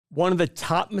One of the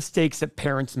top mistakes that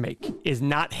parents make is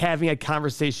not having a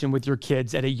conversation with your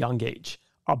kids at a young age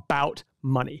about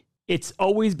money. It's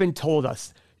always been told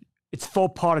us, it's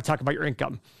faux pas to talk about your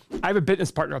income. I have a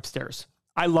business partner upstairs.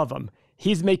 I love him.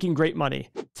 He's making great money.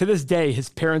 To this day, his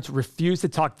parents refuse to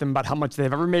talk to them about how much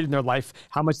they've ever made in their life,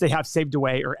 how much they have saved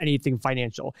away, or anything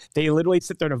financial. They literally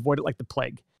sit there and avoid it like the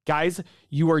plague. Guys,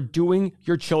 you are doing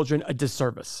your children a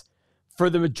disservice. For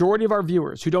the majority of our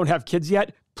viewers who don't have kids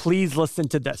yet, please listen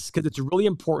to this because it's really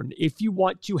important. If you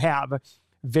want to have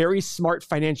very smart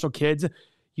financial kids,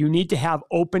 you need to have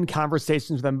open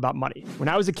conversations with them about money. When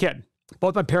I was a kid,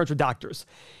 both my parents were doctors,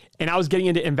 and I was getting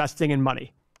into investing in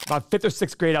money. About 5th or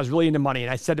 6th grade, I was really into money,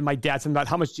 and I said to my dad something about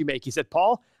how much do you make? He said,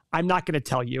 Paul, I'm not going to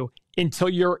tell you until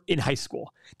you're in high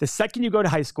school. The second you go to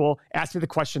high school, ask me the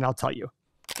question, I'll tell you.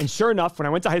 And sure enough, when I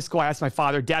went to high school, I asked my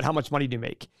father, Dad, how much money do you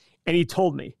make? And he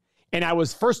told me. And I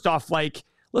was first off like,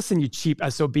 listen, you cheap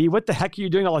SOB, what the heck are you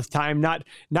doing all this time? Not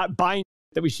buying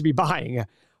that we should be buying.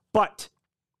 But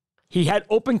he had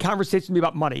open conversations with me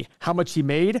about money, how much he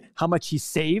made, how much he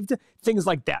saved, things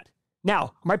like that. Now,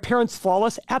 are my parents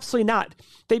flawless? Absolutely not.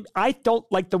 I don't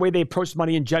like the way they approach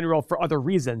money in general for other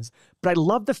reasons, but I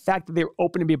love the fact that they were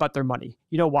open to me about their money.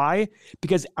 You know why?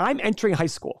 Because I'm entering high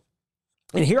school.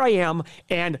 And here I am,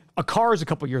 and a car is a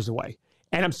couple years away.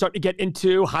 And I'm starting to get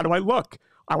into, how do I look?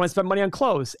 I want to spend money on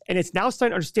clothes. And it's now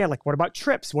starting to understand, like, what about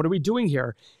trips? What are we doing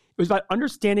here? It was about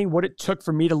understanding what it took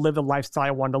for me to live the lifestyle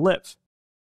I wanted to live.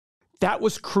 That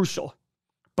was crucial.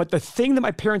 But the thing that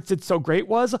my parents did so great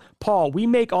was, Paul, we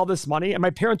make all this money, and my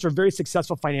parents are very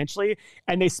successful financially,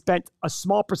 and they spent a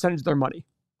small percentage of their money.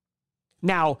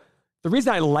 Now, the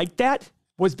reason I liked that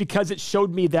was because it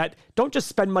showed me that don't just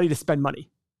spend money to spend money.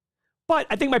 But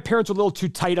I think my parents were a little too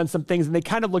tight on some things, and they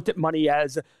kind of looked at money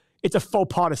as it's a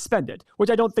faux pas to spend it, which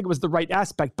I don't think was the right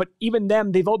aspect. But even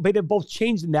them, they've both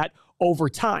changed in that over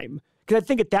time. Because I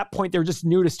think at that point, they were just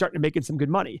new to starting to making some good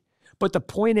money. But the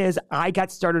point is, I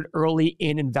got started early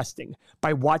in investing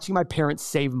by watching my parents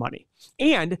save money.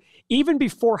 And even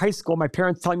before high school, my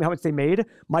parents telling me how much they made,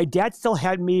 my dad still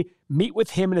had me meet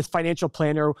with him and his financial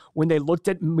planner when they looked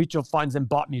at mutual funds and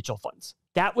bought mutual funds.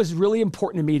 That was really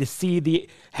important to me to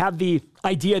have the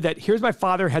idea that here's my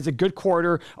father has a good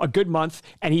quarter, a good month,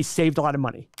 and he saved a lot of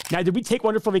money. Now, did we take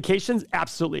wonderful vacations?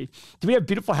 Absolutely. Do we have a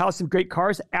beautiful house and great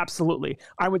cars? Absolutely.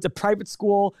 I went to private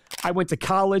school. I went to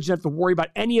college. I didn't have to worry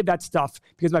about any of that stuff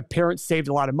because my parents saved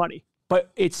a lot of money.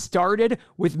 But it started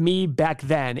with me back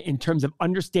then in terms of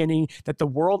understanding that the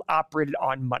world operated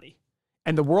on money.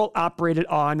 And the world operated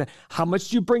on how much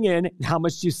do you bring in and how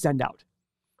much do you send out.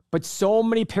 But so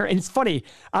many parents, and it's funny,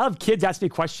 I'll have kids ask me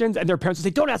questions and their parents will say,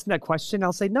 don't ask me that question.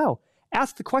 I'll say, no,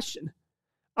 ask the question.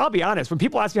 I'll be honest, when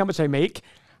people ask me how much I make,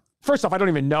 first off, I don't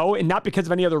even know, and not because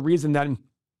of any other reason than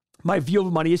my view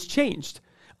of money has changed.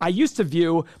 I used to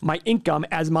view my income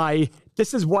as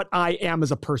this is what I am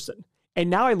as a person. And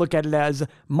now I look at it as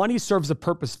money serves a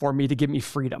purpose for me to give me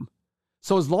freedom.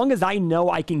 So as long as I know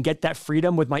I can get that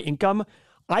freedom with my income,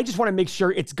 I just want to make sure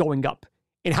it's going up.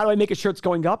 And how do I make sure it's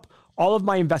going up? All of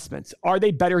my investments, are they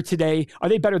better today? Are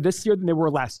they better this year than they were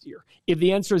last year? If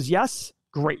the answer is yes,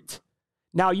 great.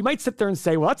 Now, you might sit there and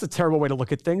say, well, that's a terrible way to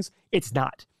look at things. It's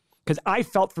not. Because I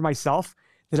felt for myself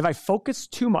that if I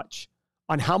focused too much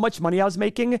on how much money I was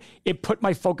making, it put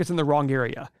my focus in the wrong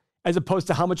area, as opposed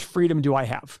to how much freedom do I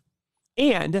have.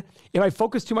 And if I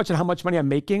focus too much on how much money I'm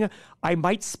making, I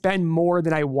might spend more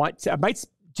than I want to. I might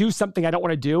do something I don't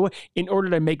want to do in order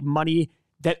to make money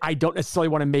that I don't necessarily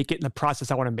want to make it in the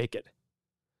process I want to make it.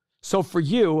 So for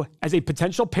you, as a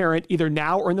potential parent, either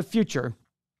now or in the future,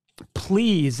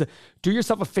 please do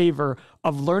yourself a favor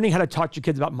of learning how to talk to your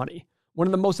kids about money. One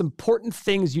of the most important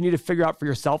things you need to figure out for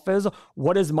yourself is,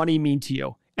 what does money mean to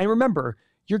you? And remember,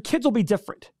 your kids will be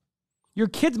different. Your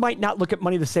kids might not look at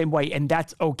money the same way, and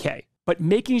that's okay. But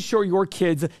making sure your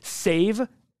kids save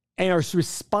and are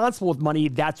responsible with money,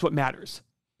 that's what matters.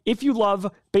 If you love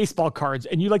baseball cards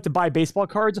and you like to buy baseball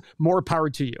cards, more power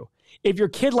to you. If your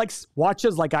kid likes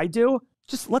watches like I do,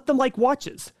 just let them like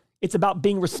watches. It's about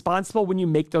being responsible when you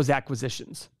make those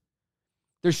acquisitions.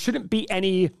 There shouldn't be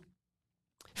any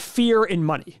fear in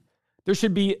money. There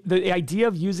should be the idea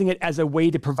of using it as a way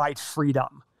to provide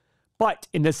freedom. But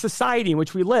in this society in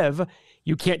which we live,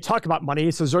 you can't talk about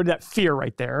money, so there's already that fear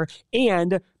right there.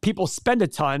 And people spend a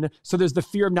ton, so there's the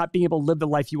fear of not being able to live the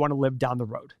life you want to live down the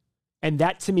road. And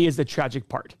that, to me, is the tragic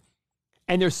part.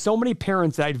 And there's so many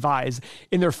parents that I advise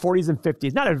in their 40s and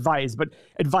 50s, not advise,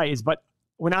 but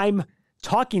when I'm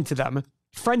talking to them,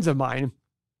 friends of mine,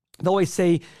 they'll always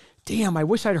say, damn, I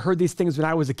wish I'd heard these things when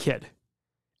I was a kid.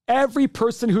 Every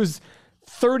person who's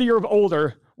 30 or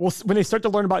older when they start to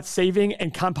learn about saving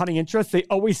and compounding interest, they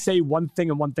always say one thing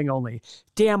and one thing only.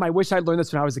 Damn, I wish I learned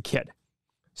this when I was a kid.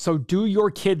 So do your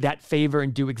kid that favor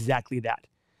and do exactly that.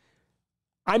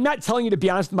 I'm not telling you to be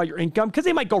honest about your income because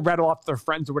they might go rattle off their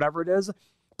friends or whatever it is.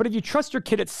 But if you trust your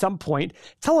kid at some point,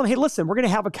 tell them, hey, listen, we're going to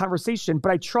have a conversation,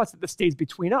 but I trust that this stays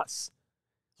between us.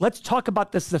 Let's talk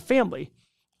about this as a family.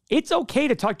 It's okay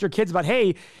to talk to your kids about,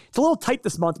 hey, it's a little tight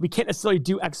this month. We can't necessarily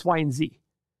do X, Y, and Z.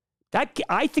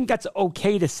 I think that's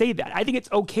okay to say that. I think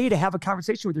it's okay to have a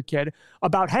conversation with your kid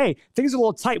about, hey, things are a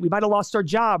little tight. We might have lost our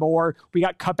job or we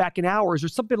got cut back in hours or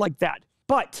something like that.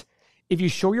 But if you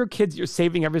show your kids you're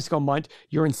saving every single month,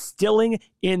 you're instilling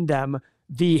in them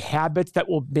the habits that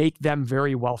will make them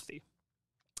very wealthy.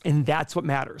 And that's what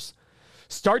matters.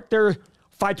 Start their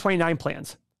 529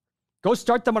 plans. Go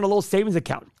start them on a little savings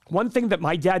account. One thing that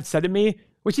my dad said to me,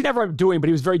 which he never ended up doing, but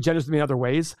he was very generous with me in other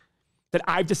ways, that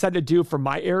I've decided to do for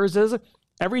my heirs is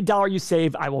every dollar you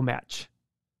save, I will match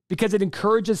because it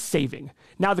encourages saving.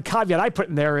 Now, the caveat I put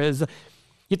in there is you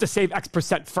have to save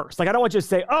X% first. Like, I don't want you to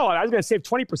say, oh, I was going to save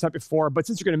 20% before, but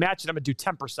since you're going to match it, I'm going to do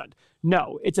 10%.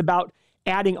 No, it's about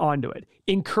adding on to it.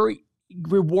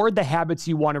 Reward the habits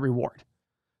you want to reward.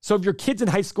 So if your kid's in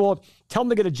high school, tell them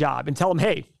to get a job and tell them,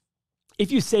 hey,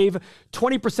 if you save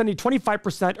 20%,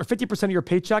 25%, or 50% of your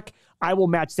paycheck, I will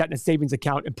match that in a savings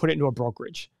account and put it into a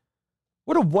brokerage.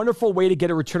 What a wonderful way to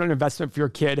get a return on investment for your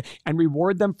kid and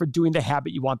reward them for doing the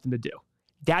habit you want them to do.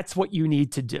 That's what you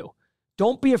need to do.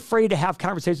 Don't be afraid to have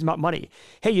conversations about money.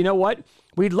 Hey, you know what?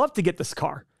 We'd love to get this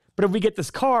car, but if we get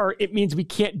this car, it means we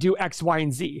can't do X, Y,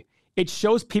 and Z. It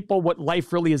shows people what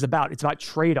life really is about. It's about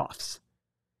trade-offs.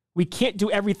 We can't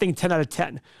do everything 10 out of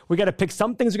 10. We got to pick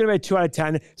some things we're going to be 2 out of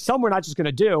 10, some we're not just going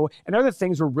to do, and other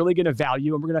things we're really going to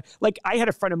value. And we're going to, like, I had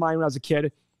a friend of mine when I was a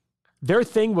kid. Their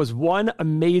thing was one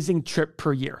amazing trip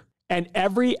per year. And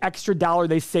every extra dollar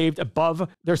they saved above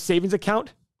their savings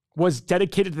account was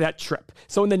dedicated to that trip.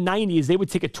 So in the 90s, they would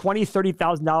take a $20,000,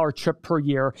 $30,000 trip per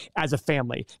year as a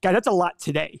family. Guys, that's a lot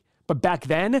today. But back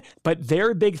then,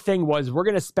 their big thing was we're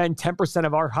going to spend 10%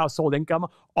 of our household income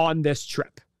on this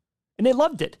trip. And they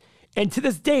loved it. And to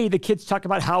this day, the kids talk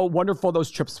about how wonderful those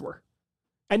trips were.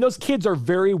 And those kids are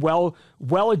very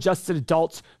well-adjusted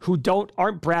adults who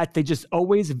aren't brats. They just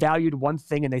always valued one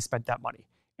thing and they spent that money.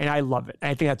 And I love it.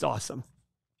 And I think that's awesome.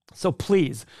 So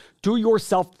please do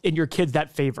yourself and your kids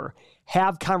that favor.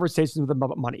 Have conversations with them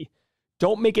about money.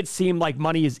 Don't make it seem like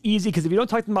money is easy, because if you don't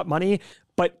talk to them about money,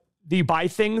 but you buy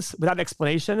things without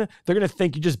explanation, they're going to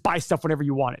think you just buy stuff whenever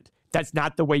you want it. That's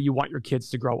not the way you want your kids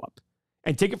to grow up.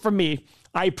 And take it from me,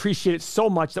 I appreciate it so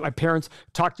much that my parents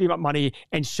talked to me about money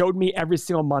and showed me every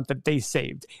single month that they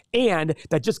saved. And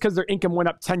that just because their income went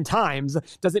up 10 times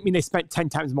doesn't mean they spent 10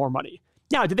 times more money.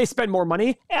 Now, did they spend more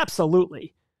money?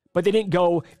 Absolutely. But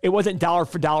it wasn't dollar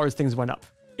for dollar as things went up.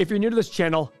 If you're new to this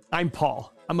channel, I'm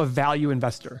Paul. I'm a value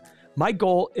investor. My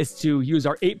goal is to use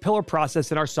our 8-pillar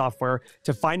process in our software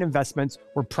to find investments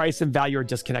where price and value are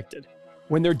disconnected.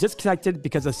 When they're disconnected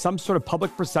because of some sort of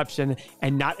public perception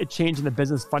and not a change in the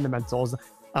business fundamentals,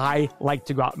 I like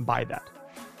to go out and buy that.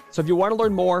 So if you want to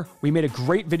learn more, we made a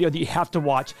great video that you have to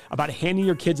watch about handing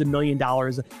your kids $1 million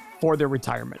for their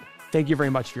retirement. Thank you very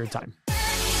much for your time.